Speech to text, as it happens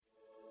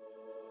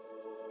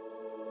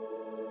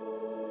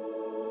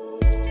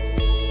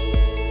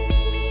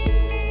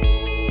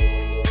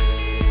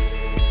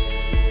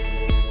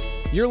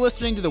You're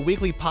listening to the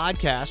weekly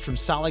podcast from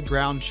Solid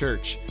Ground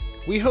Church.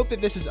 We hope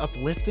that this is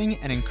uplifting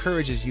and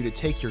encourages you to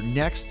take your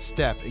next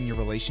step in your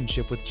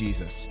relationship with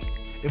Jesus.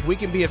 If we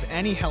can be of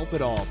any help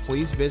at all,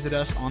 please visit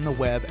us on the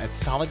web at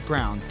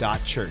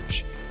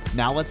solidground.church.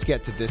 Now let's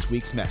get to this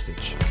week's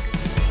message.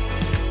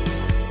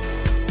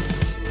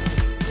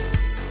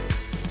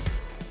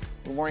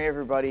 Good morning,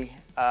 everybody.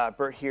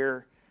 Bert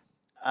here.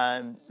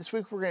 This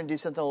week we're going to do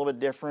something a little bit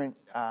different.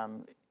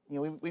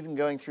 We've been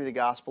going through the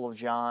Gospel of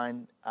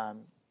John,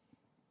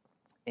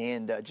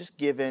 and just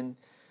given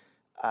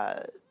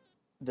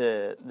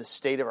the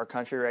state of our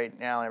country right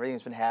now and everything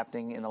that's been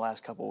happening in the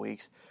last couple of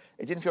weeks,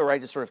 it didn't feel right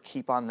to sort of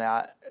keep on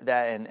that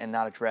and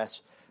not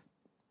address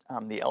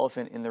the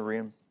elephant in the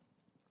room.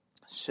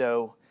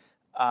 So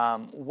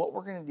what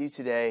we're going to do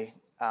today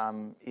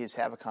is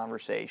have a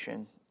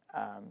conversation.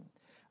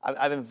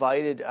 I've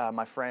invited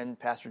my friend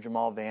Pastor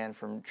Jamal Vann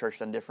from Church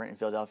Done Different in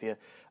Philadelphia.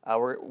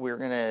 We're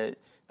going to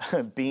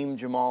beam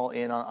Jamal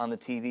in on the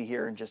TV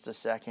here in just a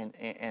second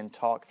and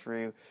talk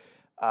through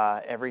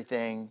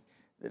everything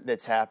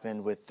that's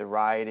happened with the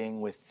rioting,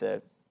 with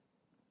the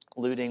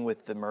looting,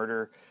 with the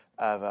murder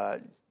of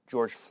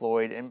George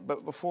Floyd.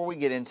 But before we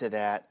get into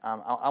that,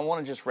 I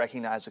want to just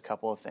recognize a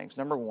couple of things.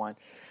 Number one,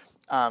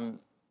 something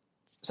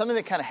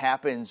that kind of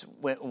happens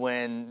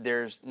when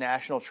there's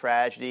national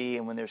tragedy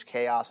and when there's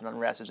chaos and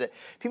unrest is that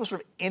people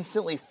sort of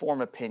instantly form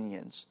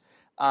opinions.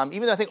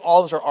 Even though I think all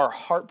of us are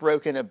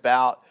heartbroken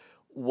about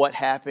what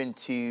happened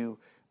to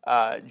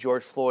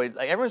George Floyd,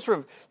 like everyone sort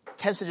of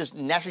tends to just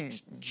naturally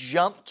just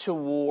jump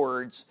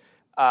towards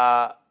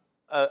a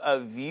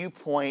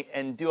viewpoint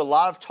and do a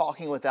lot of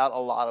talking without a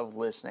lot of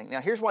listening.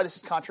 Now, here's why this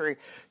is contrary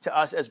to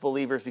us as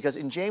believers, because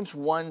in James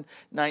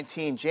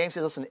 1:19, James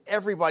says, listen,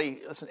 everyone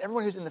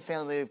who's in the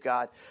family of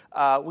God,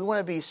 we want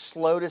to be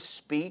slow to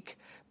speak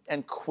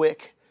and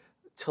quick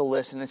to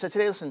listen. And so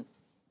today, listen,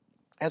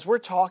 as we're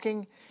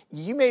talking,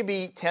 you may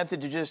be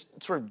tempted to just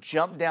sort of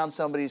jump down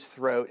somebody's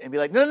throat and be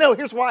like, no,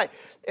 here's why.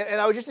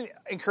 And I would just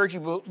encourage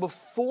you,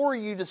 before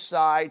you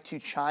decide to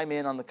chime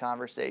in on the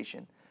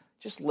conversation,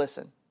 just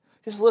listen.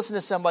 Just listen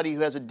to somebody who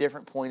has a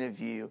different point of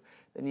view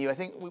than you. I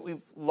think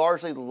we've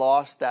largely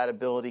lost that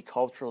ability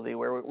culturally,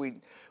 where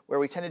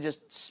we tend to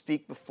just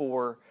speak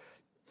before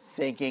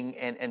thinking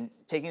and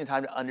taking the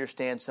time to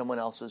understand someone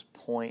else's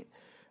point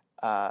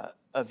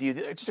of view.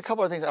 Just a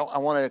couple of things I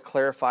wanted to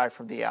clarify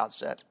from the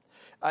outset.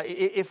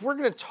 If we're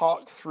going to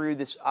talk through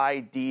this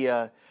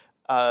idea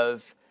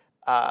of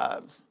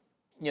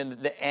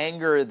the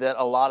anger that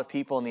a lot of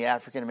people in the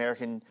African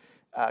American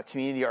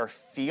community are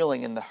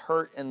feeling, and the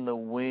hurt and the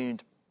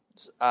wound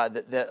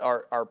that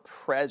are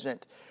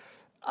present,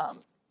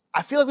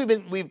 I feel like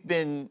we've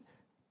been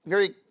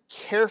very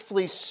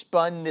carefully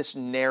spun this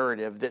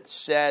narrative that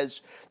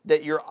says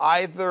that you're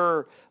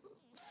either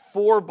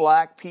for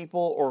black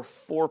people or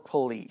for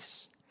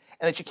police,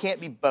 and that you can't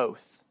be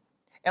both.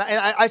 And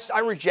I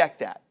reject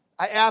that.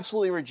 I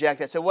absolutely reject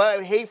that. So what I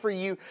would hate for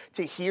you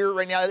to hear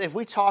right now, if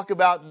we talk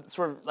about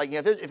sort of like,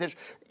 if there's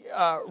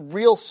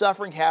real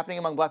suffering happening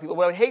among black people,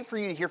 what I would hate for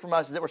you to hear from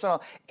us is that we're somehow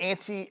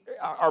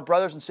our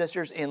brothers and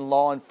sisters in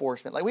law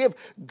enforcement. Like, we have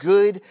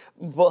good,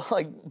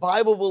 like,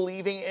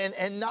 Bible-believing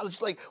and not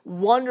just like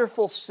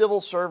wonderful civil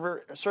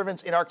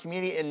servants in our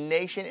community and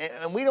nation,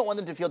 and we don't want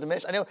them to feel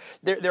diminished. I know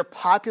they're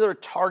popular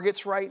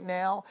targets right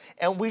now,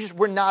 and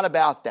we're not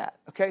about that.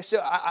 Okay,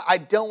 so I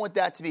don't want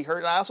that to be heard,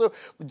 and I also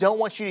don't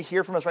want you to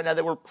hear from us right now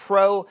that we're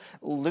pro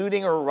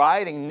looting or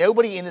rioting.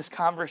 Nobody in this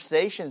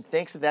conversation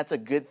thinks that that's a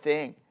good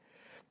thing.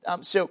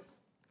 So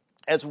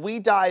as we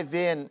dive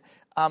in,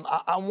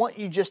 I want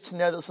you just to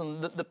know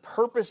that the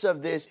purpose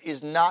of this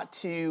is not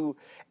to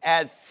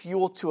add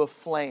fuel to a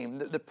flame.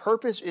 The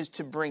purpose is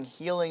to bring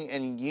healing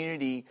and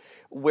unity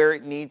where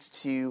it needs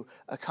to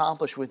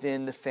accomplish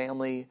within the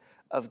family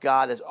of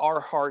God as our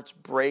hearts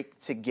break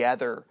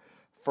together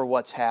for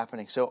what's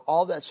happening. So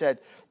all that said,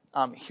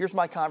 here's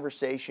my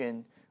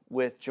conversation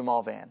with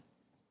Jamal Vann.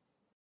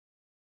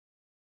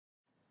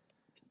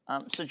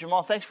 So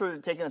Jamal, thanks for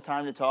taking the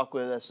time to talk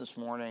with us this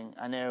morning.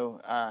 I know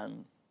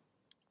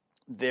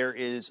there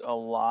is a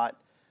lot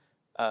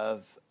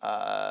of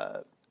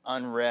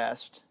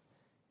unrest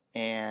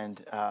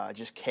and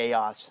just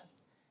chaos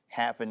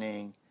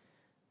happening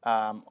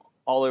all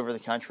over the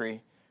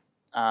country.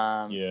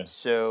 Yeah.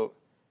 So,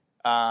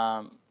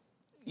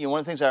 one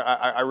of the things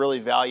I really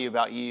value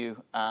about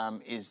you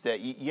is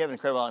that you have an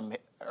incredible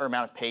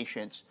amount of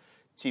patience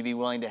to be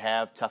willing to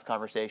have tough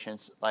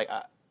conversations. Like,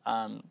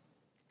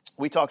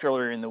 we talked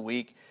earlier in the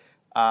week,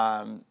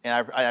 and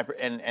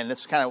this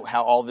is kind of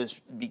how all this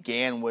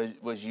began.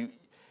 Was you?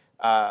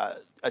 I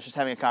was just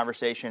having a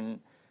conversation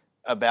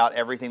about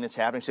everything that's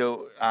happening.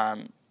 So,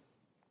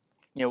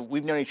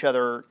 we've known each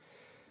other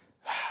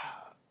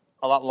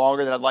a lot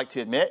longer than I'd like to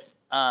admit.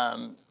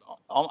 I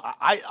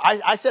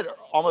said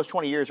almost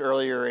 20 years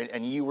earlier,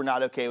 and you were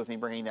not okay with me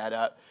bringing that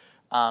up.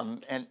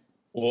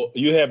 Well,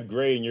 you have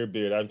gray in your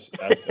beard. I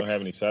don't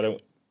have any, so I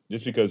don't.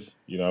 Just because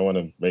I want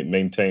to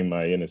maintain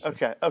my innocence.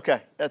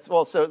 Okay. That's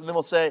well. So then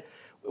we'll say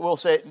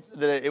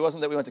that it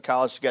wasn't that we went to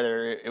college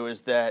together. It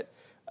was that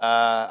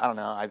I don't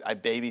know. I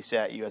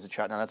babysat you as a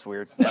child. No, that's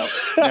weird. Nope.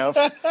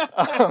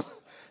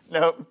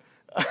 Nope.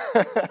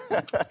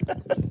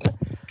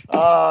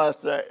 Oh,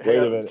 that's all right. Wait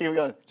a minute. Keep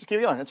going. Just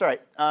keep going. That's all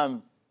right.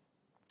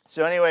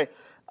 So anyway,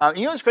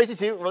 you know what's crazy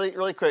too?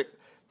 Really quick.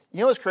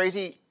 You know what's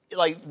crazy?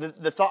 Like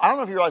the thought. I don't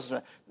know if you realize this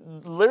or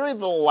not. Literally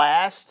the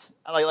last,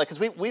 because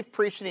we've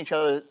preached in each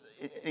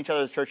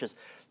other's churches.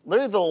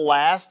 Literally the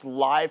last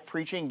live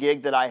preaching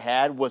gig that I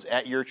had was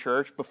at your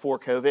church before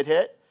COVID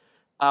hit.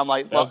 That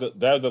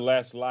was the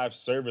last live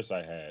service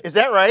I had. Is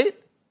that right?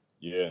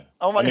 Yeah.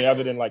 Oh my! I mean,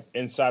 other than like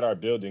inside our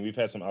building, we've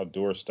had some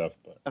outdoor stuff.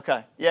 But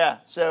okay, yeah.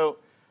 So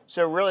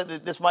really,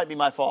 this might be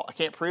my fault. I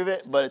can't prove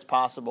it, but it's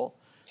possible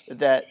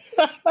that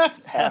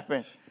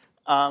happened.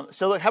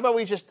 So look, how about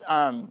we just?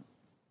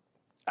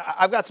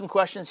 I've got some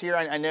questions here.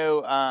 I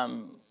know,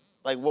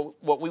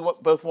 what we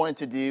both wanted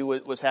to do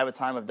was have a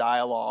time of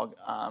dialogue.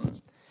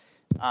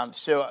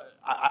 So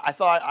I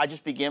thought I'd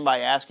just begin by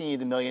asking you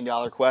the $1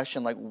 million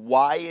question. Like,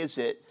 why is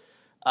it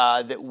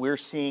that we're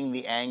seeing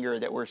the anger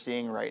that we're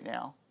seeing right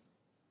now?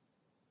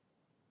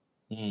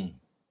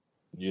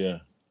 Yeah,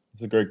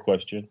 it's a great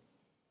question.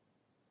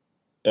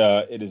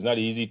 It is not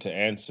easy to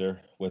answer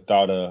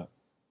without a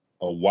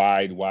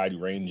wide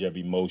range of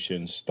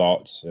emotions,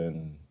 thoughts,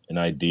 and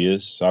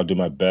ideas. So I'll do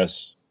my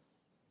best.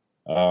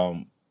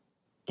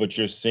 But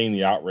you're seeing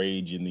the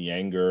outrage and the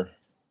anger.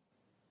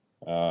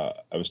 I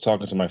was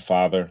talking to my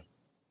father,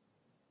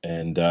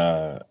 and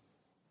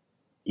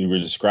we were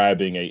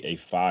describing a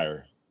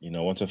fire. You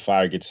know, once a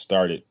fire gets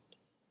started,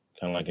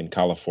 kind of like in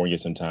California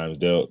sometimes,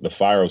 the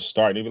fire will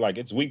start, and they'll be like,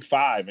 it's week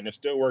 5, and they're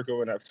still working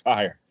on that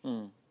fire.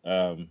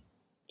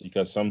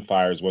 Because some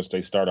fires, once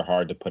they start, are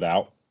hard to put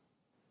out.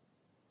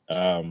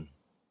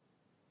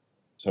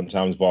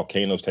 Sometimes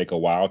volcanoes take a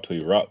while to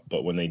erupt,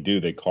 but when they do,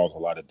 they cause a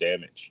lot of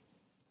damage.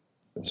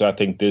 And so I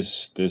think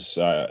this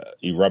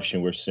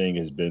eruption we're seeing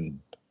has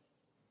been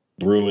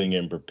brewing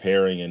and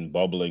preparing and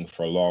bubbling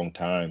for a long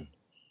time.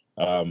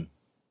 I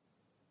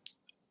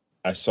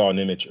saw an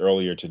image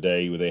earlier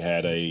today where they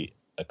had a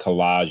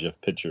collage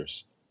of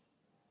pictures.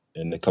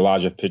 And the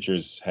collage of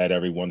pictures had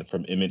everyone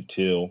from Emmett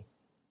Till,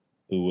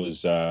 who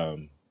was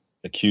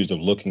accused of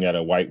looking at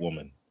a white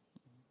woman,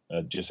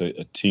 just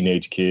a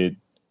teenage kid,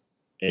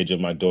 age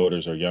of my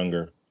daughters or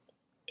younger,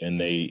 and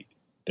they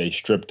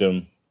stripped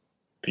him,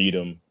 beat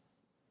him,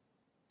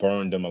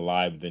 burned him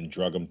alive, then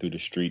drug him through the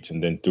streets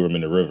and then threw him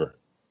in the river.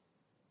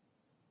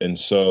 And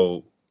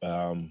so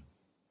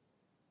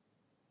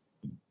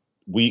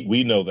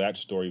we know that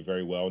story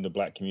very well in the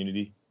Black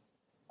community.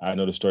 I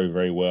know the story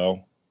very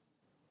well.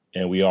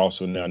 And we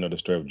also now know the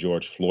story of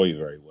George Floyd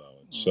very well.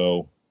 And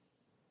so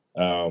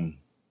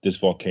this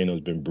volcano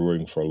has been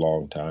brewing for a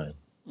long time.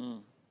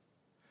 Well,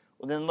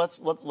 then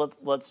let's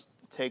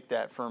take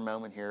that for a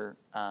moment here,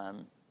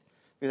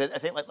 because I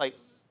think like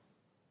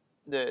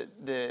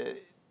the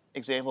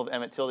example of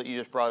Emmett Till that you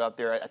just brought up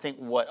there, I think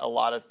what a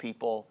lot of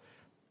people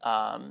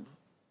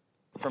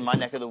from my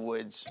neck of the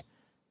woods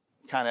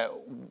kind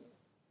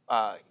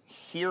of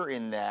hear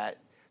in that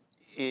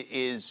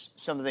is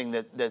something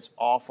that's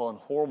awful and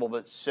horrible,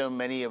 but so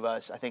many of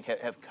us, I think,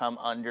 have come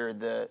under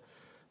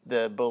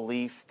the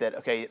belief that,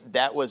 okay,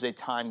 that was a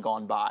time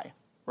gone by,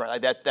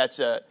 right? Like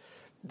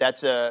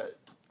that's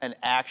an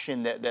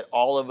action that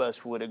all of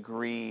us would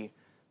agree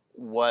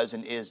was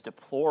and is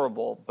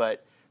deplorable,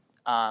 but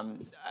I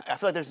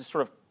feel like there's this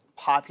sort of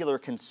popular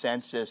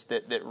consensus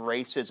that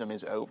racism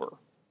is over,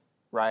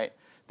 right?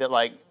 That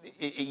like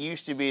it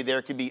used to be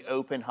there could be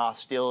open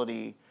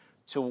hostility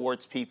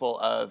towards people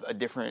of a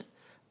different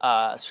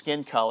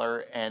skin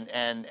color,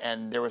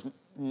 and there was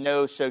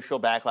no social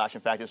backlash.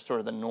 In fact, it's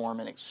sort of the norm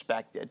and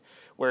expected.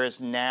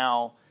 Whereas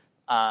now,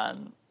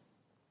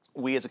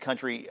 we as a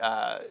country,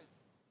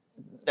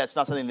 that's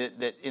not something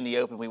that in the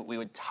open we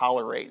would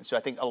tolerate. And so I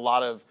think a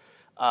lot of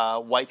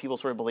white people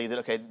sort of believe that,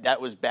 okay,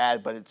 that was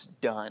bad, but it's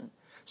done.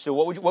 So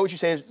what would you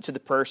say to the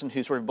person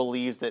who sort of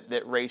believes that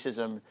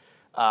racism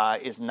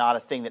is not a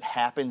thing that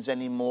happens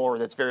anymore, or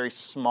that's very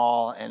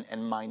small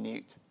and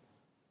minute?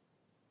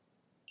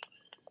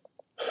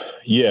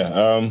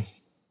 Yeah.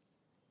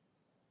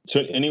 So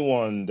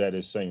anyone that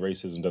is saying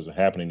racism doesn't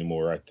happen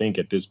anymore, I think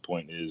at this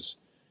point is,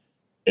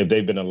 if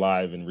they've been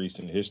alive in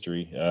recent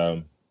history,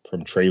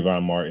 from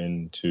Trayvon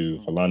Martin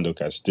to Philando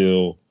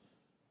Castile,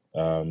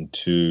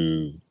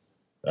 to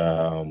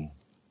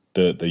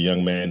the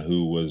young man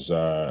who was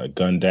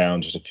gunned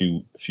down just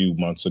a few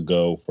months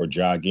ago for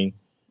jogging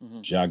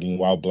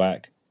while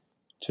black,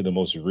 to the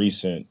most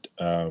recent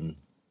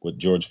with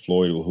George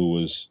Floyd, who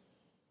was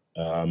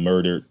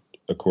murdered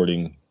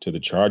according to the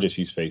charges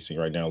he's facing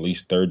right now, at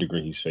least 3rd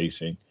degree he's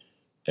facing.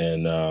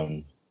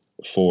 And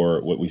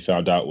for what we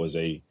found out was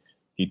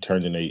he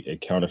turned in a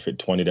counterfeit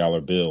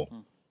 $20 bill,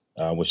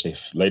 which they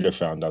later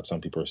found out,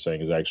 some people are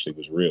saying,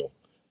 was real.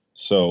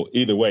 So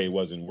either way, it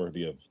wasn't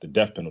worthy of the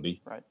death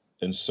penalty. Right.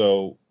 And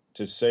so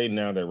to say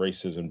now that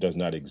racism does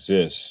not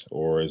exist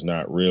or is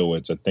not real,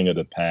 it's a thing of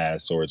the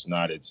past, or it's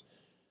not,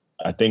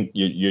 I think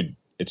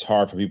it's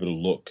hard for people to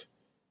look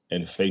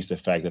and face the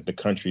fact that the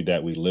country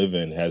that we live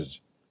in has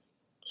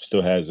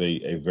still has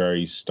a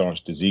very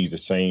staunch disease, the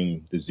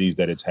same disease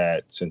that it's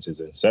had since its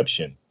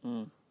inception.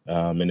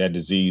 And that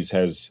disease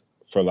has,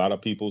 for a lot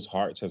of people's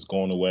hearts, has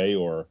gone away,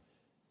 or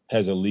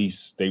has at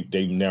least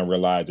they've now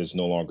realized it's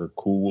no longer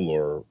cool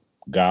or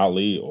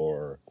godly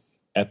or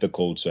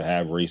ethical to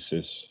have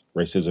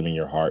racism in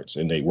your hearts,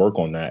 and they work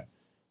on that.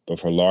 But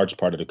for a large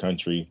part of the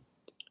country,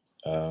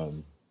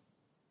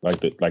 like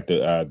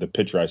the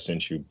picture I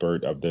sent you,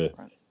 Bert, of the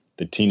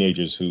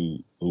teenagers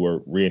who are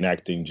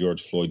reenacting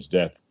George Floyd's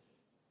death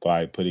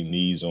by putting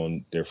knees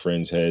on their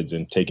friends' heads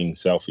and taking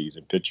selfies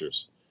and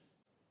pictures.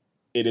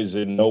 It is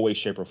in no way,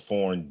 shape, or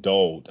form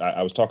dulled.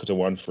 I was talking to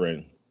one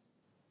friend,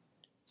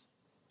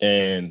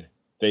 and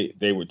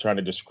they were trying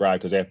to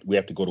describe, because we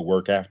have to go to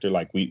work after.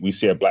 Like we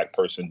see a Black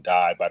person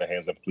die by the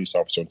hands of a police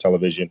officer on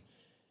television,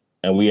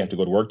 and we have to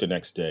go to work the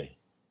next day.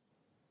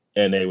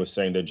 And they were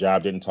saying their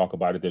job didn't talk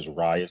about it. There's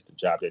riots. The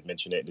job didn't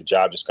mention it. The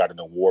job just got an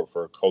award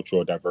for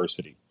cultural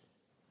diversity.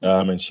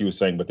 And she was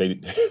saying, but they,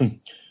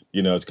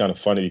 it's kind of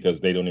funny because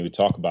they don't even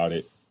talk about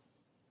it.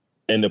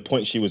 And the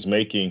point she was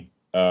making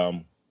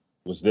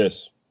was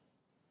this,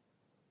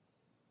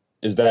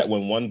 is that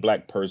when one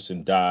Black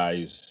person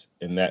dies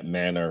in that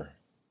manner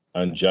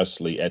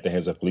unjustly at the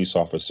hands of a police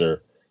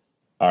officer,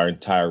 our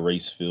entire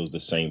race feels the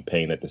same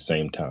pain at the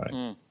same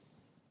time.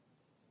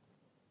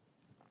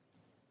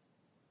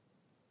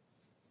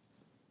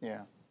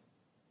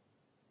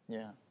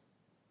 Yeah.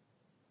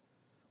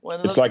 Well,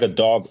 it's like a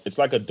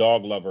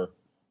dog lover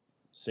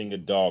seeing a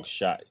dog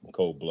shot in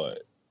cold blood.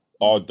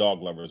 All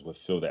dog lovers would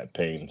feel that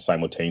pain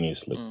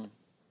simultaneously.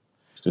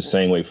 It's the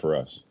same way for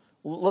us.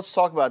 Let's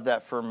talk about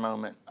that for a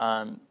moment.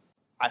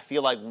 I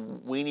feel like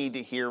we need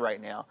to hear right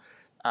now,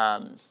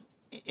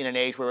 in an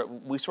age where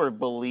we sort of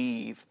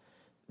believe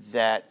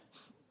that,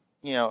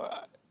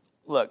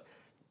 look,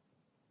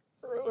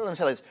 let me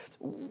tell you this.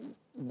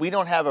 We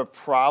don't have a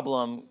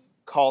problem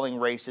calling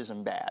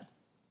racism bad.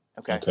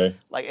 Okay.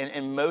 Like,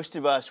 and most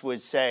of us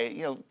would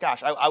say,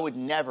 gosh, I would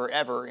never,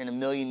 ever in a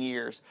million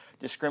years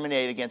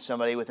discriminate against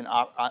somebody with an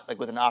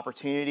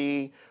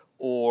opportunity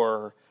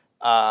or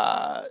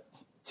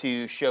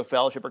to show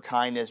fellowship or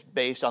kindness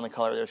based on the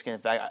color of their skin. In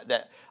fact,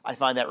 that I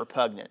find that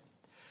repugnant.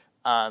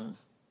 And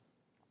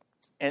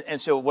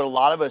so what a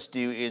lot of us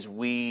do is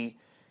we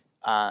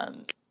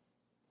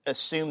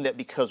assume that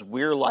because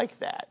we're like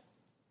that,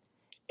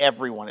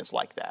 everyone is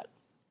like that,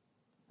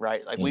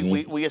 right? Like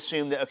we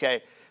assume that,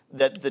 okay,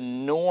 that the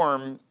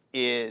norm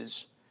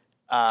is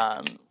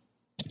that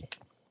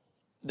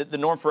the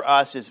norm for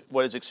us is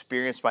what is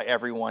experienced by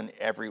everyone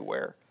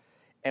everywhere,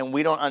 and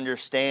we don't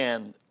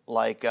understand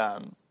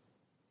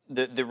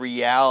the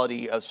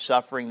reality of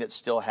suffering that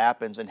still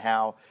happens, and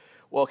how,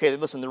 well, okay,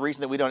 listen, the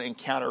reason that we don't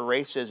encounter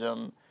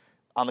racism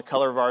on the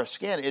color of our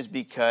skin is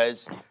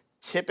because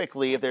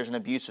typically if there's an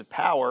abuse of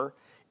power,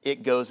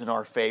 it goes in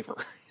our favor,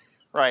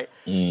 right?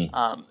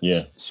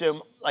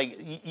 So, like,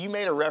 you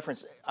made a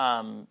reference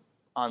on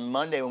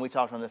Monday when we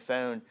talked on the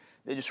phone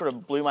that just sort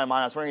of blew my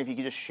mind. I was wondering if you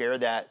could just share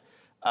that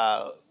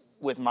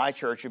with my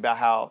church about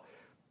how,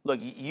 look,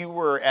 you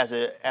were as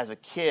a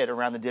kid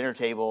around the dinner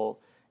table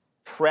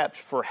prepped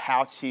for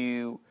how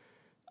to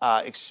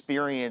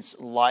experience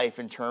life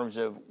in terms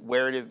of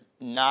where to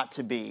not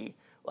to be,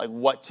 like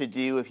what to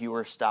do if you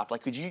were stopped.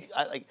 Like, could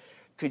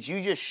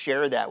you just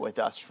share that with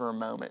us for a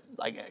moment?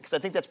 Like, because I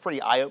think that's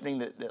pretty eye-opening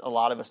that a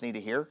lot of us need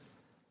to hear.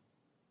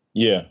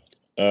 Yeah.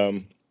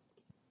 I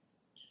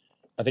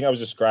think I was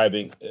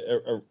describing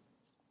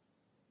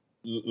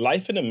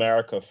life in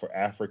America for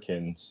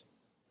Africans,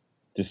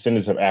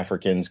 descendants of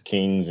Africans,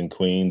 kings and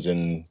queens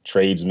and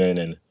tradesmen,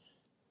 and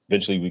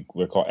eventually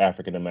we're called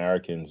African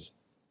Americans.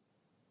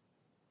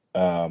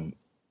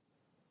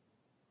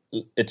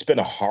 It's been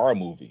a horror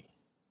movie.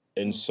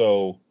 And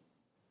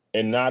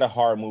not a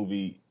horror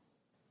movie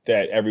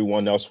that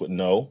everyone else would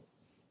know.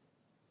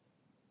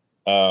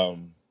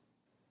 And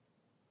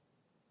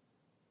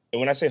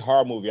when I say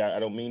horror movie, I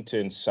don't mean to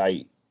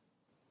incite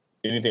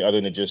anything other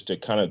than just to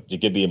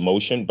get the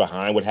emotion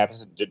behind what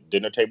happens at the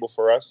dinner table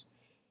for us.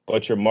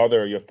 But your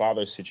mother or your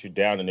father sits you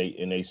down and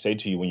they say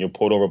to you, when you're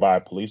pulled over by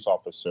a police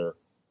officer,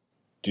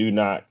 do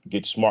not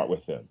get smart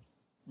with them.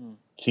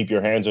 Keep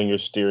your hands on your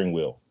steering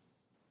wheel.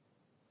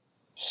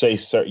 Say,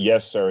 sir,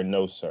 yes, sir, and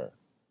no, sir.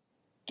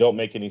 Don't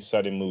make any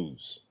sudden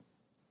moves.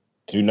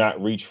 Do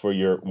not reach for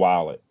your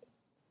wallet.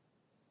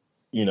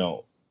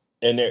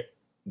 And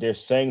they're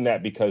saying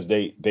that because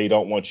they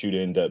don't want you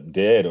to end up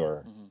dead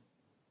or.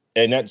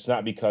 And that's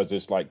not because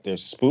it's like they're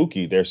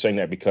spooky. They're saying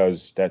that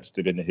because that's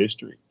been the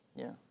history.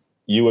 Yeah.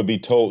 You would be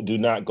told, do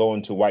not go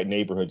into white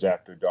neighborhoods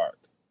after dark.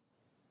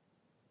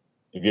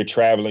 If you're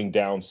traveling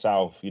down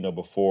south,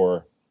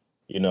 before,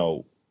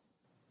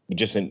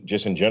 just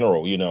in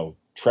general,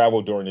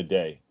 travel during the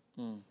day.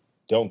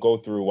 Don't go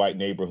through white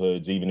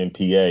neighborhoods, even in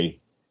PA,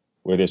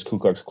 where there's Ku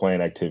Klux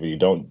Klan activity.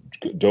 Don't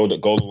go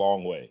the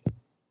long way.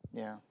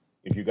 Yeah.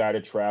 If you got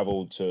to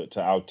travel to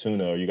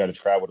Altoona or you got to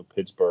travel to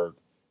Pittsburgh,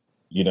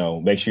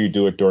 make sure you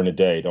do it during the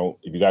day.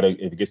 If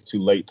it gets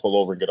too late, pull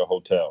over and get a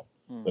hotel.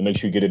 But make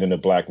sure you get it in a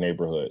Black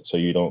neighborhood so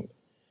you don't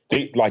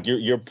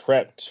you're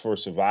prepped for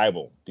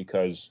survival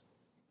because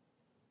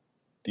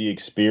the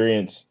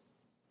experience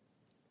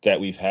that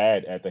we've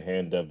had at the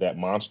hand of that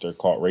monster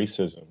called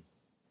racism.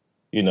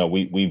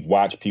 We've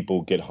watched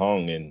people get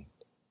hung and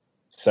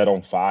set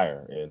on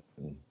fire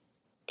and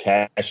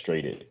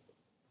castrated,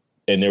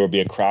 and there would be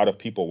a crowd of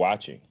people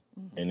watching,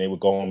 and they would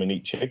go home and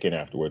eat chicken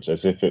afterwards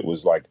as if it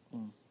was like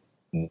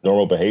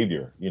normal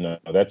behavior.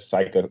 That's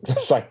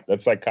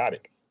that's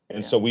psychotic.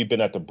 And so we've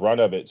been at the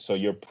brunt of it. So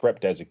you're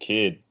prepped as a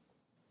kid,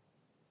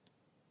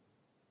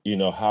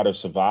 how to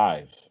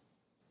survive.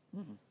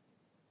 Mm-hmm.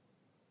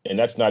 And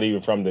that's not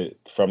even from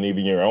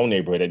even your own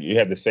neighborhood. You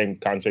have the same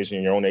conversation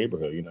in your own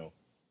neighborhood,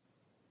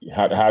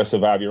 how to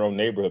survive your own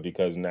neighborhood,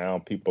 because now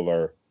people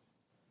are,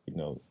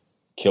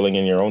 killing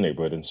in your own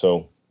neighborhood. And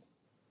so,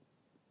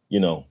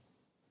 you're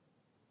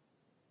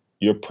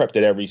prepped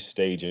at every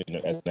stage as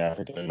an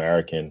African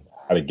American,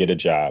 how to get a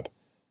job,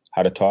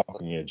 how to talk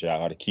on your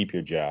job, how to keep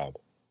your job,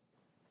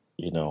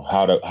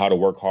 how to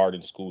work hard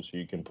in school so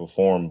you can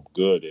perform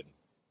good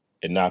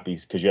and not be,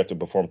 because you have to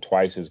perform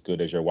twice as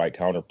good as your white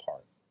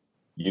counterpart.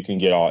 You can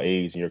get all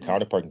A's and your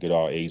counterpart can get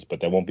all A's,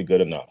 but that won't be good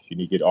enough. You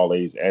need to get all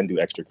A's and do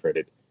extra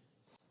credit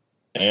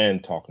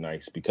and talk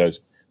nice,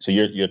 so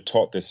you're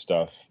taught this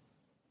stuff,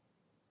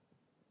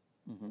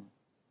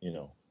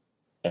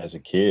 as a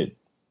kid.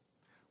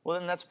 Well,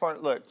 then that's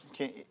look,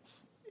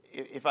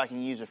 if I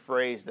can use a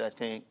phrase that I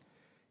think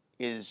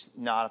is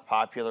not a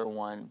popular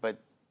one, but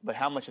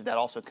how much of that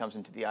also comes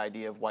into the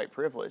idea of white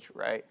privilege,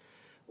 right?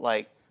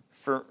 Like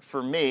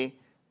for me,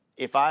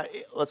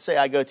 let's say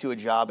I go to a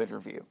job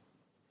interview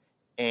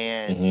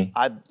and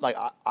I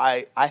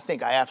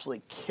think I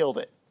absolutely killed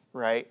it,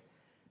 right?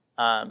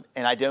 And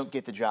I don't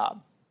get the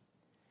job.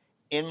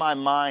 In my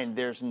mind,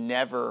 there's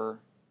never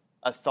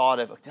a thought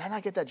of, did I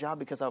not get that job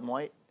because I'm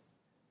white?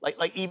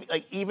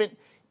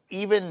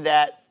 Even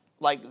that,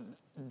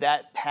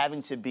 that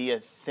having to be a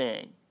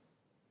thing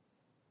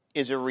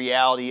is a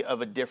reality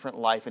of a different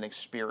life and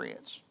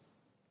experience,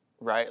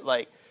 right?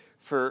 Like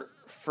for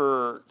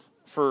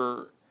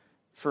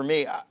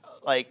me,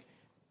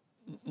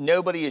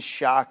 nobody is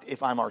shocked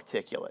if I'm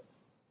articulate.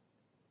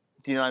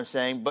 Do you know what I'm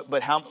saying?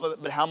 But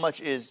how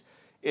much is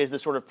the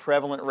sort of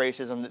prevalent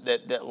racism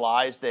that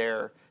lies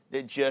there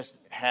that just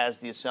has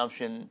the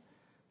assumption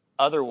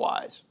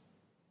otherwise?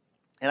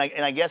 And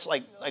I guess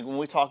like when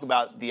we talk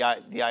about the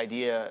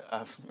idea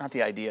of, not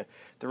the idea,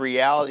 the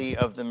reality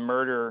of the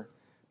murder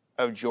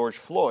of George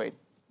Floyd,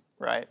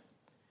 right?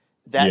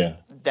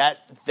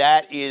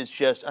 That is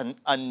just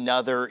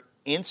another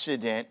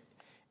incident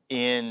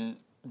in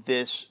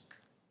this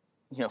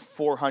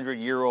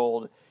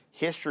 400-year-old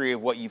history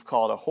of what you've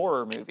called a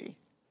horror movie.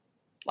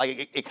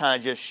 Like it kind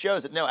of just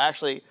shows that no,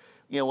 actually,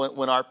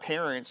 when our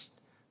parents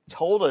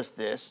told us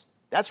this,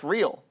 that's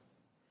real,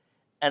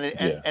 and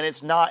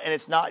it's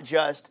not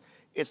just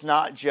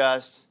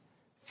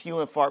few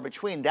and far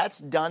between. That's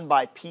done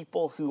by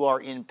people who are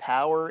in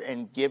power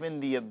and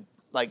given the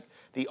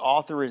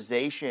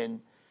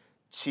authorization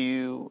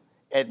to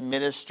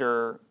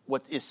administer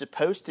what is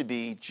supposed to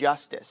be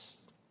justice,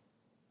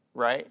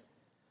 right?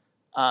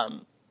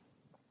 And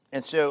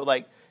so,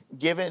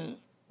 given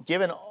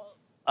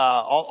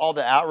all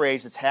the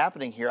outrage that's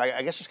happening here,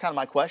 I guess just kind of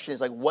my question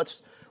is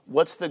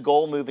what's the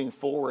goal moving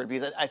forward?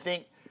 Because I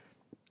think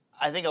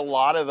a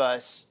lot of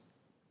us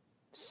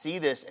see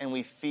this and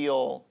we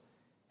feel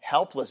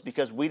helpless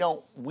because we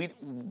don't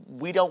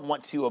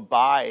want to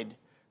abide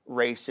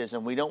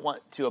racism. We don't want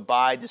to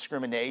abide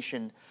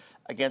discrimination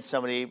against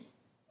somebody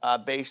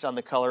based on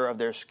the color of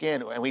their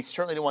skin, and we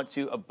certainly don't want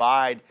to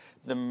abide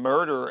the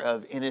murder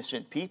of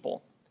innocent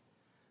people.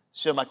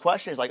 So my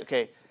question is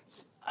okay,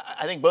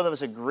 I think both of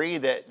us agree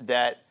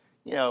that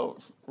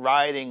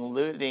rioting,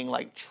 looting,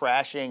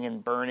 trashing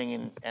and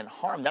burning and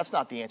harm, that's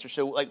not the answer.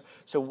 So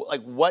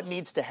what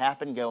needs to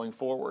happen going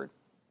forward?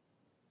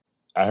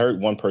 I heard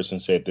one person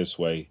say it this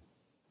way.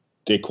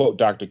 They quote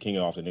Dr. King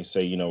often. They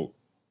say,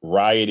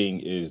 rioting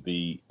is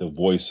the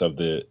voice of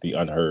the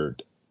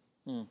unheard.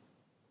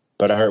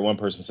 But I heard one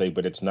person say,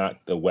 but it's not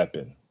the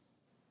weapon.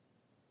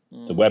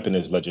 The weapon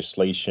is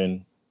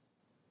legislation.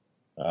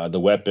 The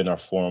weapon are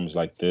forums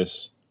like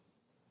this.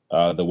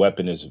 The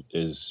weapon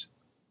is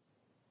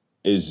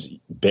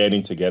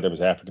banding together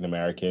as African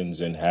Americans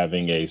and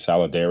having a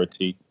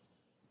solidarity.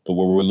 But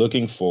what we're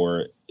looking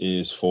for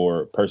is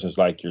for persons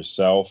like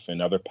yourself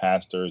and other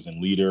pastors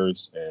and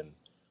leaders and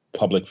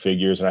public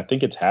figures, and I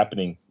think it's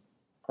happening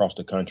across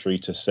the country,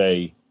 to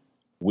say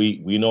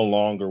we no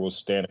longer will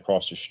stand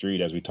across the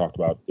street, as we talked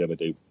about the other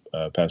day,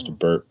 Pastor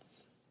Burt.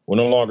 We'll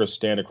no longer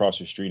stand across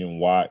the street and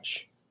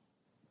watch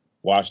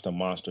the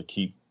monster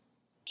keep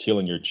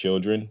killing your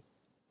children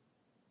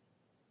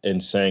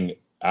and saying,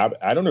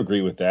 I don't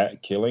agree with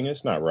that. Killing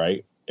is not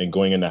right, and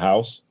going in the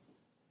house.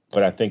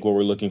 But I think what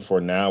we're looking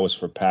for now is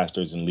for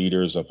pastors and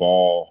leaders of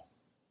all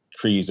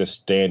creeds that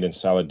stand in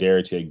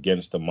solidarity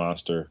against the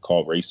monster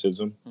called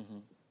racism,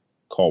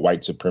 called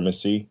white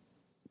supremacy.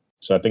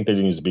 So I think there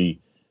needs to be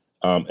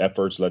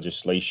efforts,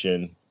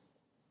 legislation,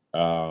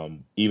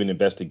 even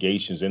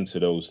investigations into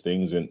those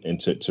things, and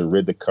to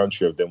rid the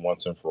country of them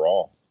once and for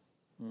all.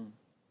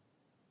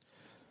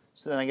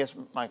 So then I guess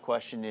my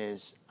question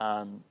is,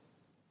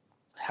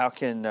 how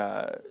can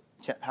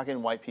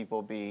white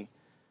people be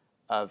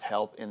of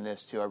help in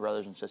this to our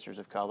brothers and sisters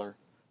of color?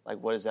 Like,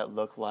 what does that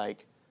look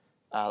like?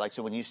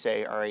 So when you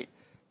say, all right,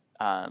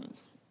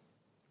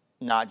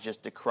 not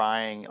just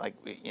decrying, like,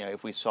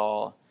 if we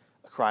saw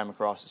a crime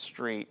across the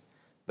street,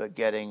 but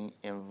getting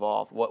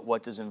involved,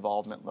 what does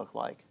involvement look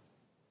like?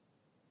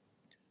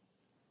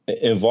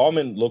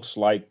 Involvement looks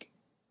like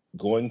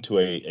going to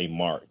a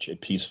march, a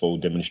peaceful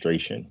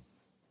demonstration,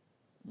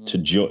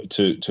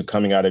 to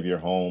coming out of your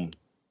home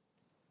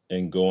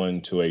and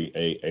going to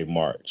a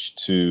march,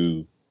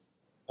 to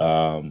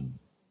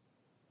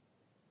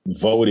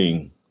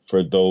voting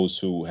for those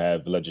who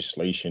have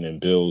legislation and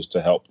bills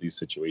to help these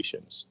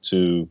situations,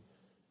 to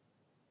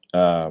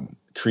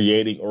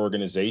creating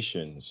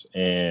organizations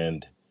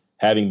and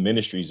having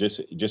ministries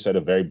just at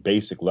a very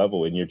basic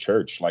level in your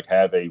church, like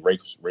have a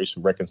race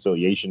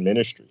reconciliation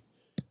ministry.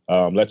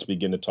 Let's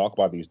begin to talk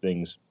about these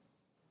things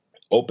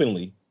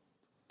openly,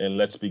 and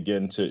let's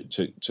begin to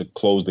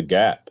close the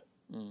gap.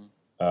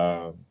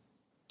 I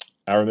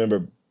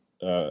remember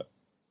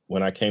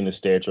when I came to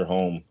stay at your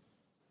home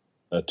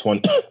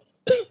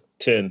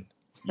 10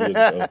 years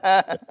ago.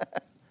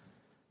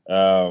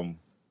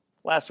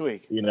 Last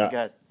week,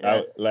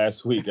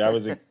 last week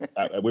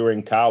we were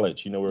in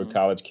college. We were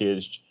college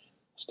kids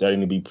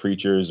studying to be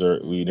preachers, or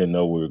we didn't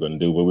know what we were going to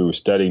do, but we were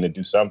studying to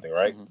do something,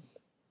 right?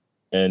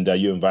 And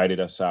you invited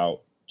us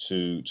out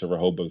to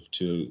Rehoboth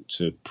to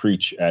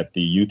preach at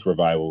the youth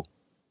revival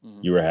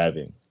you were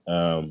having,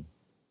 and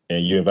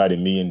you invited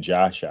me and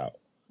Josh out.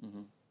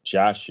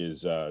 Josh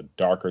is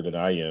darker than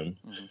I am.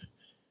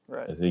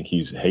 Right. I think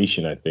he's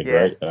Haitian, right?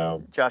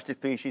 Josh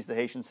Dupuis, she's the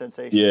Haitian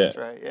sensation. Yeah, that's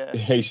right. Yeah,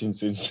 Haitian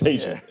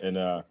sensation.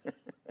 Yeah.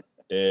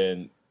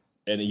 And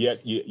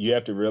yet you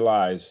have to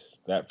realize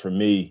that for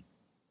me,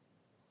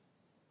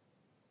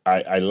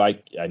 I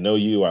know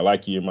you, I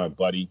like you, you're my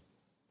buddy,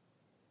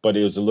 but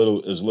it was a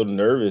little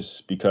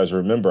nervous because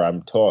remember,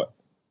 I'm taught,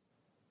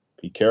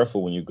 be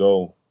careful when you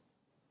go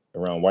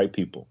around white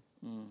people.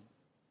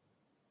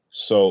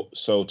 So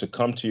to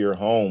come to your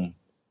home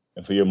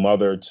and for your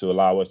mother to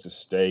allow us to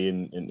stay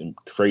and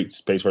create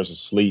space for us to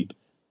sleep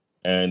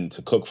and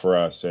to cook for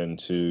us and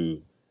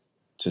to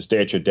stay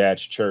at your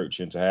dad's church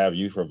and to have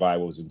youth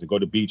revivals and to go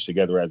to the beach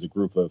together as a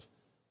group of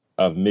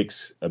a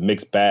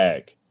mixed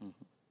bag.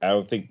 I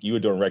don't think you were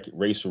doing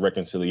racial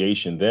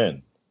reconciliation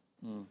then,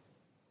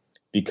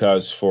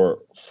 because for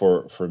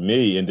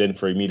me, and then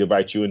for me to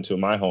invite you into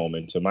my home,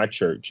 into my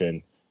church,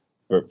 and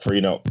for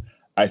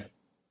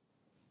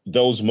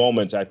those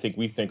moments, I think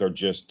we think are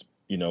just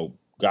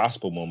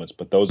gospel moments,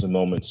 but those are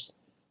moments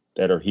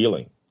that are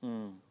healing.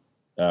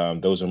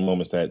 Those are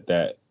moments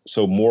that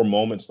so more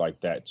moments like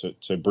that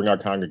to bring our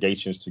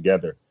congregations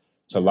together,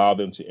 to allow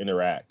them to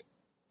interact,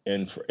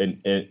 and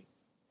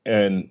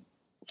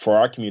for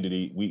our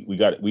community, we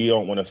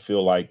don't want to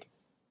feel like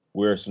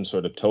we're some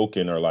sort of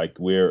token or like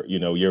we're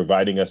you're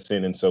inviting us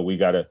in, and so we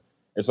gotta.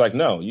 It's like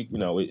no,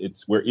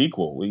 we're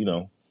equal.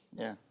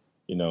 Yeah.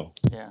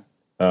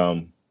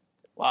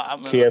 Well,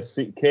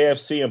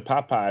 KFC and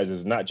Popeyes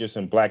is not just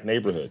in black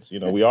neighborhoods.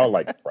 We all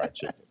like fried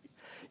chicken.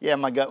 Yeah,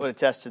 my gut would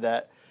attest to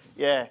that.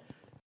 Yeah.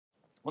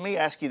 Let me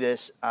ask you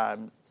this,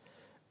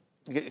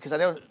 because I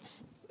know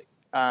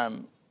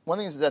one of the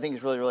things that I think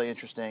is really, really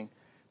interesting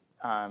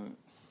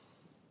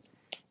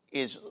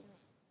is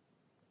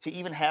to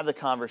even have the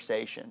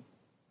conversation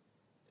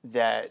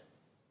that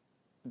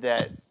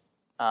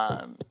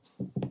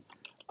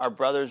our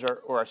brothers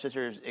or our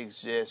sisters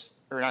exist,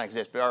 or not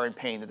exist, but are in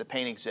pain, that the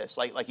pain exists.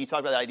 Like you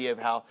talked about the idea of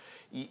how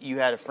you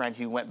had a friend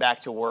who went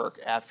back to work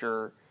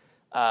after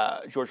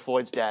George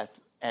Floyd's death,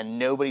 and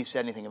nobody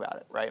said anything about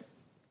it, right?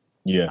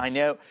 Yeah. I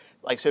know,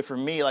 so for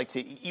me,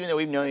 even though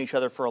we've known each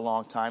other for a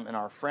long time and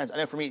our friends, I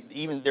know for me,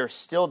 even there's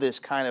still this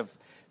kind of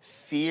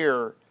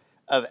fear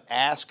of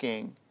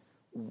asking,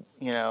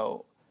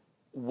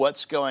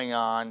 what's going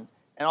on,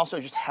 and also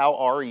just how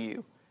are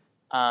you?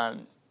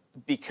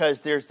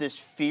 Because there's this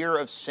fear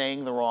of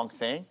saying the wrong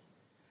thing.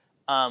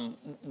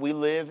 We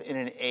live in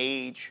an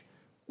age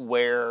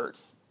where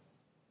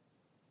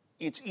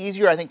it's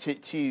easier, I think,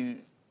 to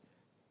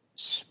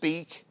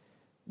speak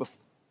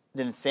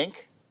than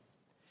think,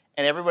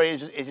 and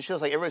it just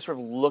feels like everybody's sort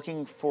of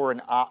looking for an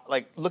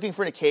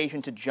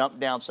occasion to jump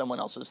down someone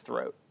else's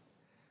throat,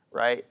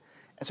 right?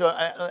 And so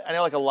I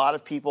know a lot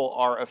of people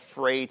are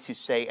afraid to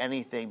say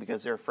anything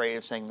because they're afraid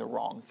of saying the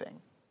wrong thing.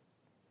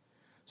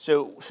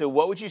 So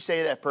what would you say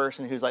to that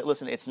person who's like,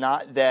 listen, it's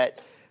not that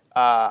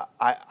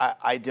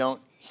I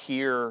don't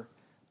hear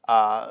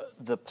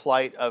the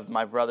plight of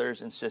my brothers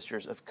and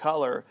sisters of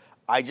color,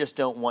 I just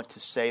don't want to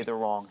say the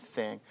wrong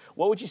thing.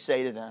 What would you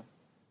say to them?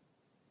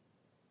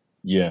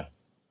 Yeah.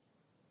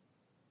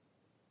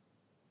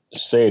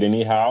 Say it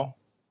anyhow.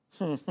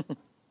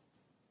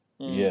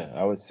 Yeah,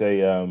 I would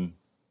say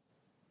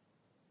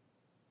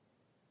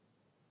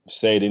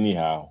say it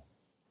anyhow.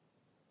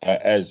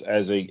 As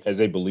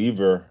a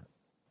believer,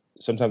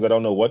 sometimes I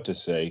don't know what to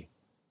say.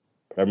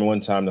 But I remember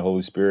one time the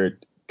Holy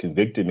Spirit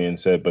convicted me and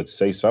said, "But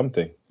say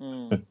something."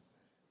 Mm.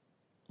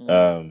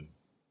 Um,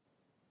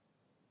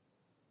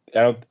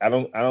 I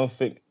don't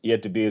think you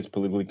have to be as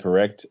politically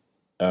correct.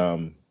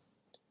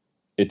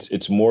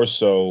 It's more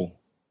so,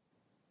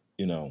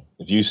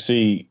 if you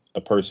see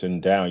a person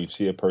down, you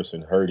see a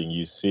person hurting,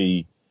 you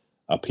see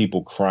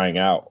people crying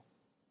out,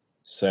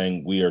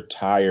 saying we are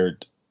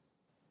tired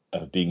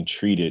of being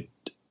treated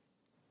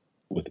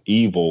with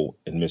evil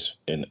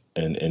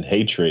and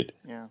hatred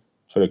Yeah.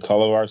 for the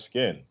color of our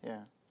skin.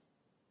 Yeah.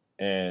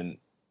 And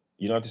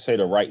you don't have to say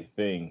the right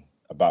thing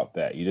about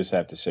that. You just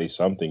have to say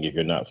something if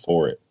you're not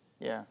for it.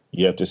 Yeah.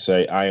 You have to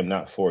say, I am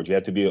not for it. You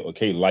have to be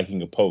okay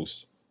liking a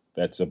post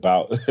that's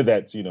about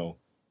that's,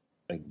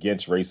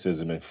 against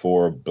racism and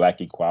for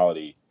Black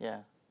equality. Yeah.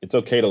 It's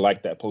okay to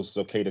like that post. It's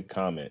okay to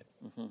comment.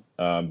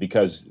 Mm-hmm.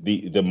 Because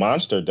the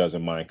monster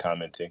doesn't mind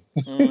commenting.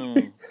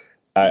 Mm.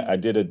 I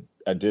did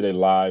a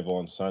live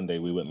on Sunday.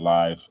 We went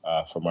live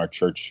from our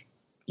church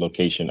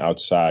location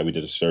outside. We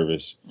did a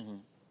service. Mm-hmm.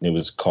 And it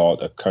was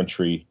called a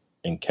Country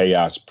in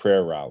Chaos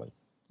prayer rally.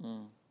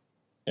 Mm.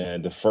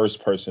 And the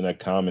first person that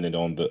commented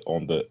on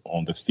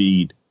the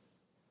feed,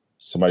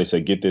 somebody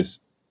said, "Get this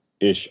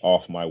ish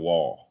off my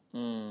wall."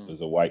 Mm.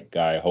 There's a white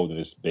guy holding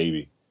this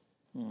baby.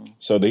 Mm.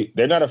 So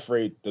they're not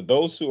afraid.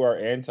 Those who are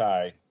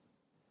anti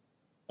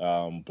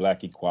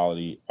Black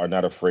equality are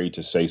not afraid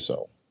to say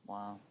so.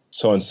 Wow.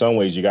 So in some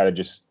ways, you got to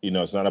just,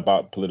 it's not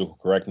about political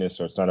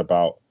correctness, or it's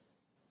about,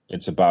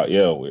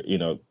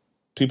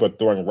 people are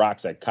throwing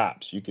rocks at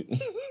cops. You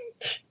could,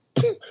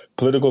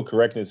 political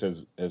correctness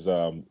has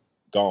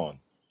gone.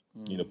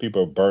 Mm.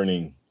 People are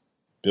burning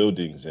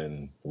buildings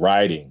and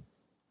rioting.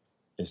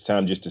 It's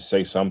time just to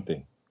say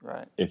something.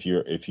 Right. If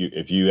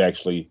you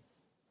actually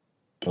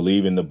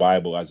believe in the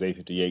Bible, Isaiah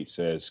 58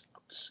 says,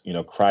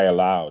 cry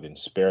aloud and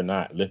spare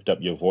not, lift up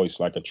your voice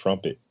like a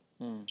trumpet.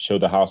 Show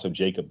the house of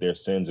Jacob their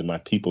sins and my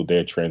people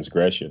their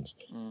transgressions.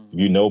 If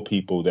you know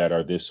people that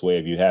are this way,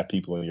 if you have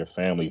people in your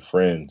family,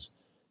 friends,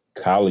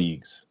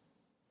 colleagues,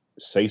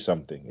 say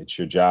something. It's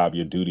your job,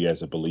 your duty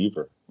as a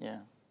believer. Yeah.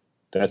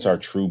 That's our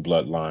true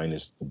bloodline,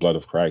 is the blood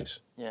of Christ.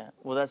 Yeah.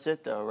 Well, that's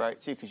it though, right?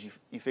 Too, because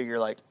you figure,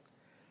 like,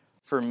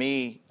 for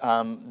me,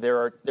 there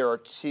are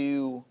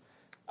two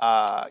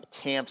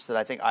camps that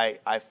I think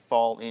I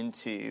fall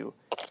into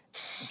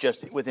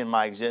just within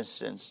my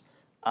existence.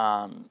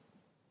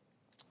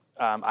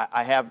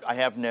 I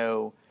have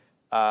no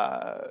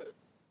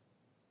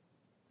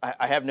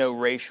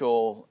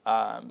racial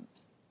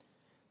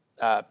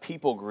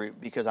people group,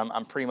 because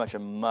I'm pretty much a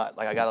mutt.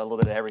 Like, I got a little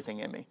bit of everything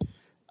in me,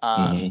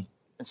 and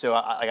so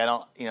I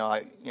don't,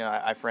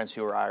 I have friends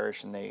who are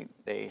Irish, and they're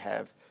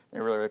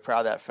really, really proud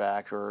of that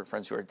fact, or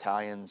friends who are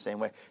Italian the same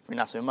way. For me,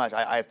 not so much.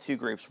 I have two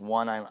groups.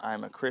 One,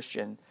 I'm a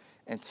Christian,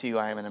 and two,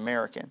 I am an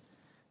American,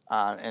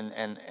 and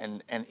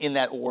in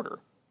that order.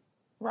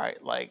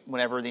 Right, like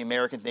whenever the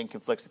American thing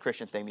conflicts the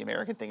Christian thing, the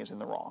American thing is in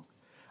the wrong.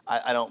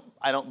 I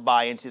don't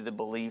buy into the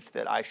belief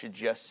that I should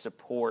just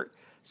support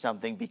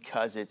something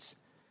because it's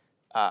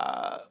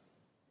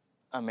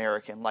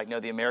American. Like,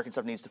 no, the American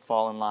stuff needs to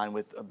fall in line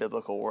with a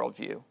biblical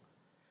worldview.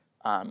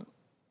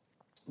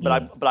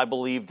 But I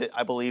believe that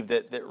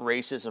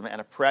racism and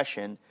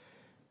oppression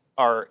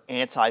are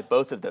anti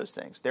both of those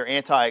things. They're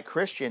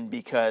anti-Christian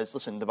because,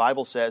 listen, the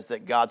Bible says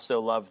that God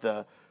so loved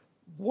the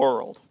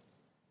world,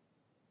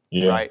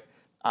 right?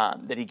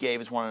 That he gave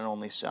his one and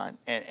only son.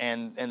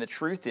 And the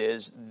truth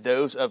is,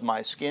 those of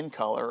my skin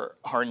color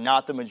are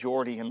not the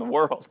majority in the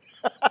world.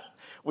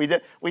 We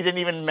didn't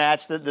even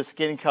match the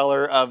skin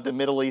color of the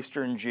Middle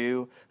Eastern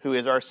Jew who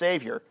is our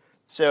Savior.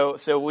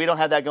 So we don't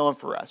have that going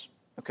for us,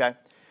 okay?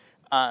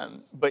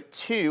 But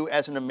two,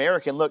 as an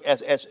American, look,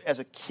 as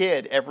a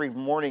kid, every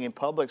morning in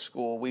public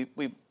school,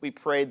 we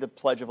prayed the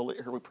Pledge of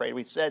Allegiance.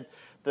 We said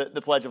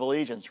the Pledge of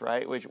Allegiance,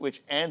 right?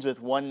 Which ends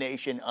with one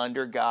nation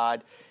under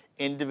God,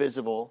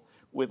 indivisible,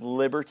 with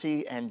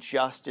liberty and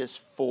justice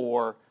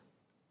for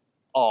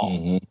all.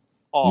 Mm-hmm.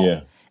 All.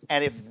 Yeah.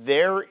 And if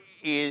there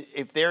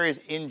is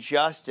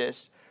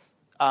injustice,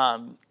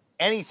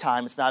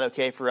 anytime, it's not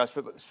okay for us,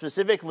 but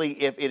specifically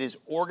if it is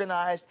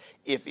organized,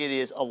 if it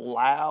is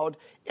allowed,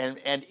 and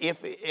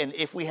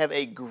if we have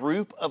a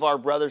group of our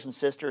brothers and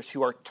sisters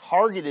who are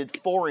targeted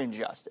for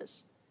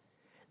injustice,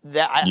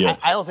 that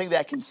I don't think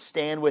that can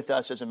stand with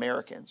us as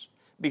Americans,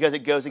 because it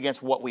goes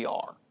against what we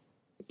are.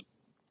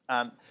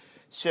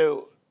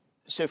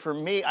 So for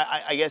me,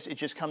 I guess it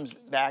just comes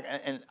back,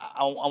 and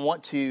I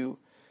want to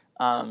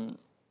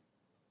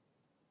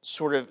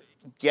sort of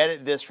get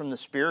at this from the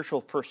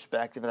spiritual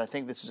perspective, and I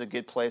think this is a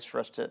good place for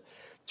us to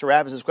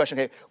wrap this question.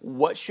 Okay,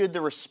 what should the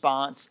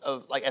response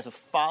of, like, as a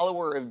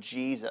follower of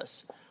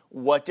Jesus,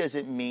 what does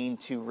it mean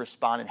to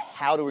respond, and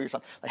how do we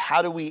respond? Like,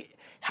 how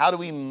do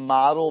we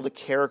model the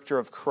character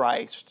of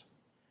Christ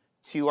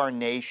to our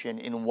nation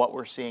in what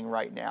we're seeing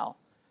right now?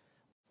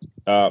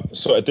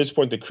 So at this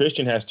point, the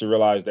Christian has to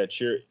realize that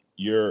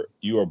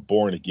you are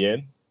born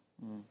again.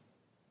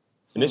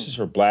 And this is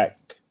for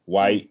Black,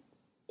 white,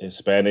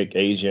 Hispanic,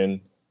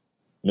 Asian,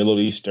 Middle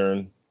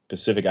Eastern,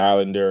 Pacific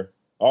Islander,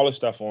 all the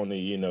stuff on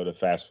the, the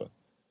fast food.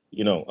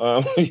 You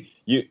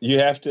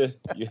have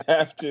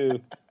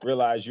to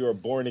realize you are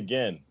born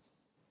again.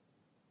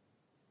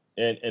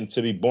 And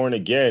to be born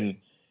again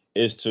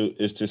is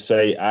to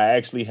say, I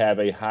actually have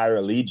a higher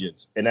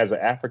allegiance. And as an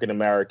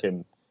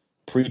African-American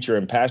preacher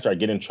and pastor, I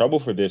get in trouble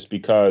for this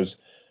because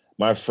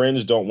my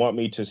friends don't want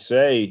me to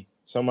say,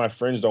 some of my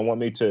friends don't want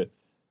me to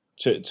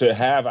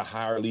have a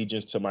higher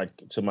allegiance to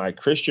my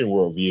Christian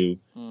worldview.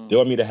 They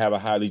want me to have a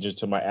high allegiance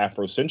to my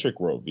Afrocentric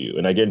worldview.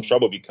 And I get in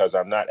trouble because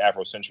I'm not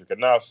Afrocentric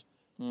enough.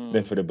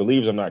 Then for the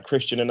believers, I'm not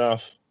Christian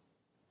enough.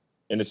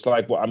 And it's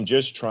like, well, I'm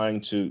just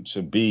trying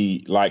to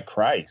be like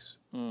Christ.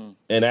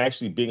 And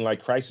actually being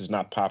like Christ is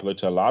not popular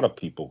to a lot of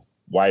people,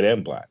 white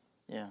and black.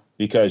 Yeah.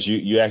 Because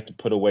you have to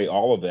put away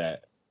all of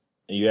that.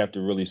 And you have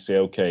to really say,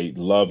 okay,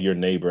 love your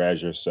neighbor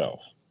as yourself.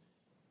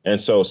 And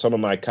so some of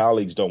my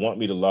colleagues don't want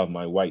me to love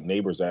my white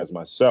neighbors as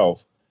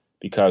myself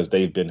because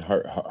they've been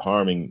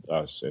harming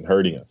us and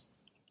hurting us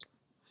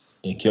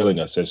and killing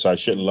us. And so I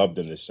shouldn't love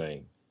them the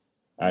same.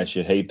 I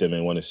should hate them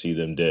and want to see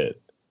them dead.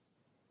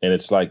 And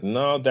it's like,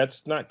 no,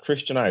 that's not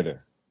Christian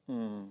either.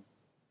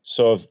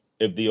 So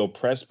if the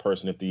oppressed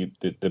person, if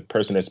the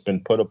person that's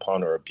been put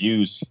upon or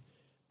abused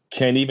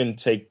can't even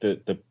take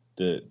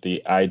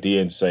the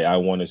idea and say, I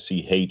want to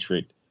see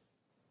hatred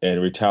and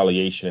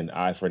retaliation and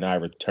eye for an eye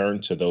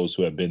return to those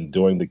who have been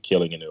doing the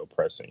killing and the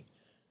oppressing,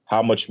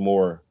 how much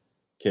more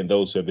can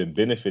those who have been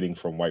benefiting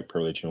from white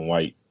privilege and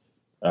white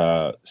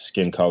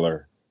skin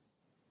color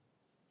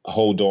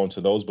hold on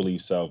to those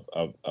beliefs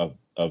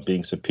of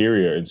being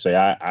superior and say,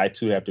 I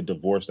too have to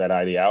divorce that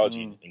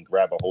ideology and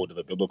grab a hold of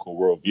a biblical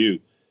worldview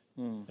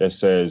that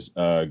says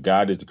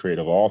God is the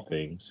creator of all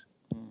things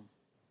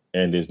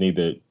and is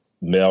neither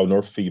male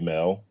nor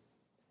female,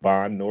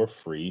 bond nor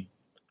free,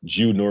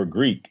 Jew nor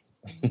Greek.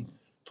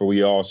 For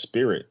we all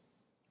spirit.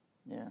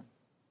 Yeah.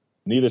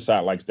 Neither side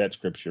likes that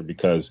scripture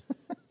because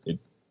it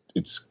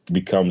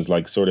becomes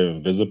like sort of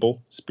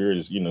invisible. Spirit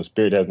is,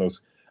 spirit has no.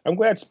 I'm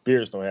glad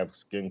spirits don't have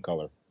skin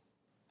color.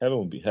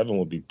 Heaven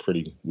would be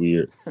pretty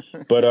weird.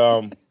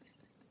 But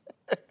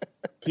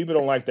people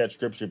don't like that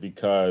scripture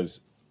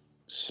because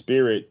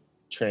spirit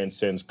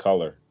transcends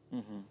color,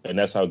 and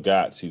that's how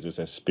God sees us,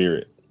 as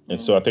spirit.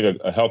 And so I think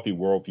a healthy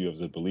worldview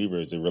as a believer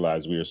is to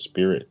realize we are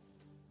spirit.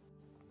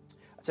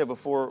 So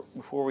before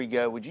we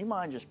go, would you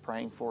mind just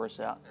praying us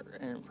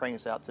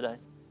out today?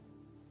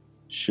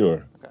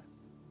 Sure. Okay.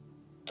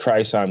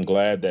 Christ, I'm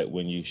glad that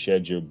when you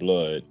shed your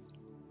blood,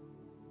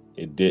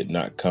 it did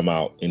not come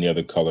out any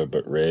other color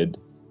but red.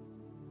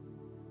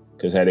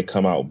 Because had it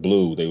come out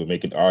blue, they would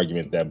make an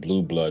argument that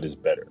blue blood is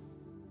better.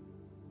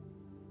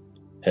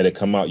 Had it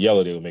come out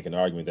yellow, they would make an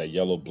argument that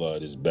yellow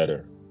blood is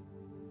better.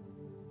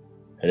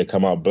 Had it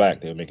come out black,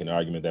 they would make an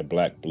argument that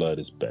black blood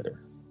is better.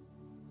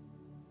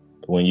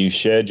 When you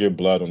shed your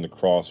blood on the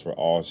cross for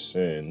all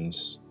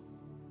sins,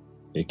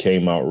 it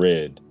came out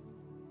red,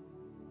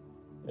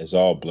 as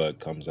all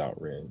blood comes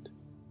out red.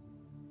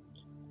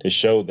 To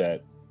show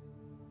that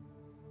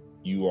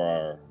you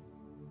are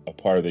a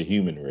part of the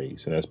human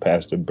race. And as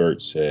Pastor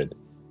Burt said,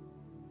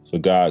 for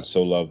God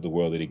so loved the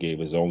world that he gave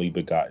his only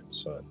begotten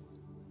Son,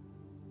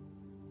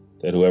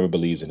 that whoever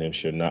believes in him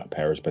should not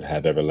perish but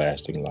have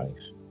everlasting life.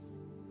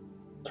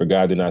 For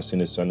God did not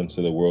send his Son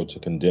into the world to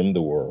condemn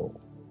the world,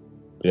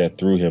 but that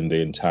through him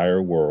the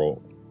entire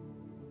world,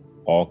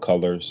 all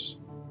colors,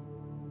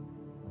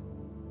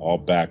 all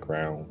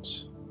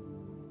backgrounds,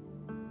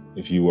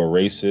 if you are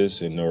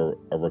racist and are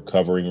a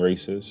recovering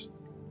racist,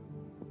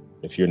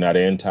 if you're not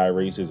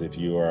anti-racist, if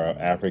you are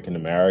African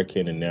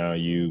American and now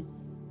you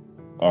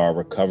are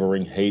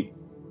recovering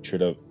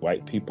hatred of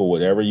white people,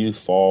 whatever you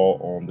fall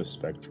on the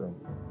spectrum,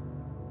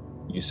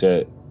 you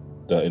said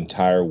the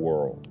entire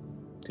world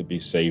could be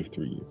saved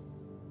through you.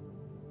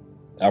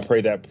 I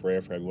pray that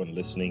prayer for everyone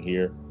listening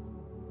here,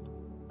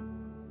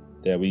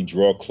 that we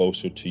draw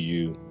closer to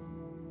you,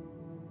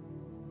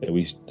 that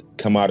we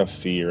come out of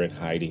fear and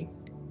hiding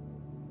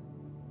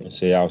and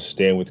say, I'll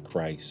stand with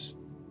Christ.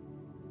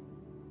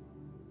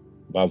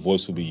 My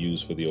voice will be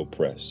used for the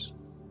oppressed.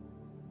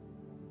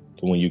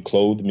 For when you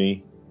clothed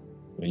me,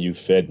 when you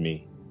fed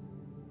me,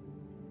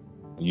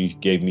 when you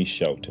gave me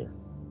shelter,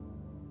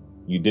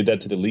 you did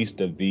that to the least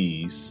of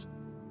these.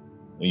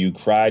 When you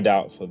cried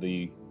out for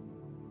the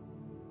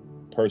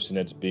person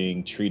that's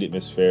being treated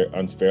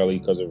unfairly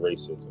because of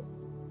racism.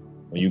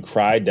 When you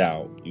cried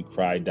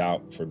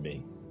out for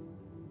me.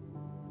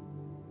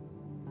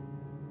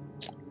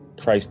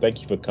 Christ,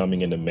 thank you for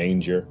coming in the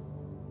manger.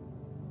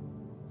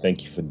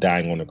 Thank you for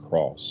dying on the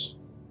cross.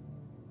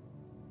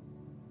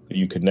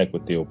 You connect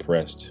with the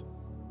oppressed.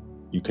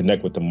 You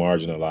connect with the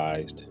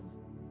marginalized.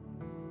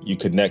 You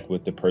connect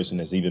with the person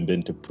that's even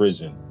been to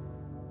prison.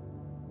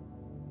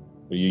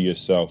 But you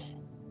yourself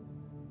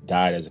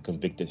died as a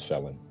convicted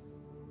felon.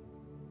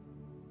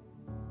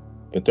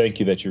 But thank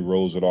you that you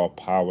rose with all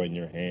power in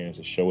your hands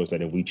to show us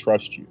that if we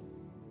trust you,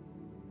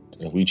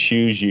 if we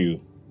choose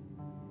you,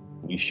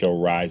 we shall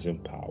rise in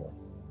power.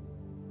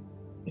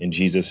 In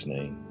Jesus'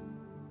 name,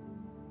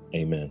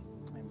 amen.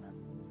 Amen.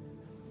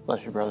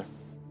 Bless you, brother.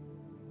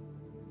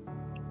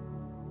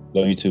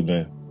 Love you too,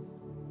 man.